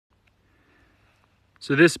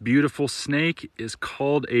So this beautiful snake is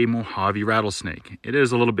called a Mojave rattlesnake. It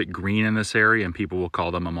is a little bit green in this area, and people will call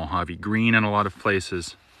them a Mojave green in a lot of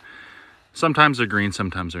places. Sometimes they're green,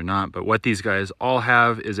 sometimes they're not, but what these guys all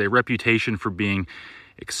have is a reputation for being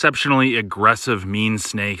exceptionally aggressive, mean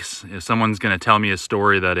snakes. If someone's going to tell me a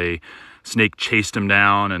story that a snake chased them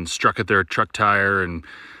down and struck at their truck tire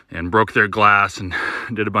and broke their glass and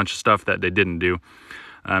did a bunch of stuff that they didn't do,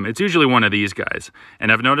 it's usually one of these guys.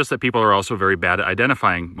 And I've noticed that people are also very bad at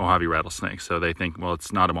identifying Mojave rattlesnakes. So they think, well,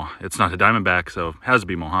 it's not a diamondback, so it has to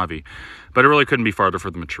be Mojave. But it really couldn't be farther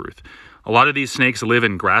from the truth. A lot of these snakes live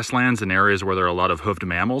in grasslands and areas where there are a lot of hoofed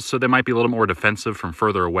mammals, so they might be a little more defensive from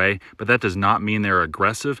further away, but that does not mean they're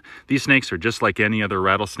aggressive. These snakes are just like any other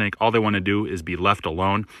rattlesnake. All they want to do is be left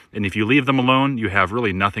alone, and if you leave them alone, you have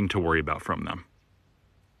really nothing to worry about from them.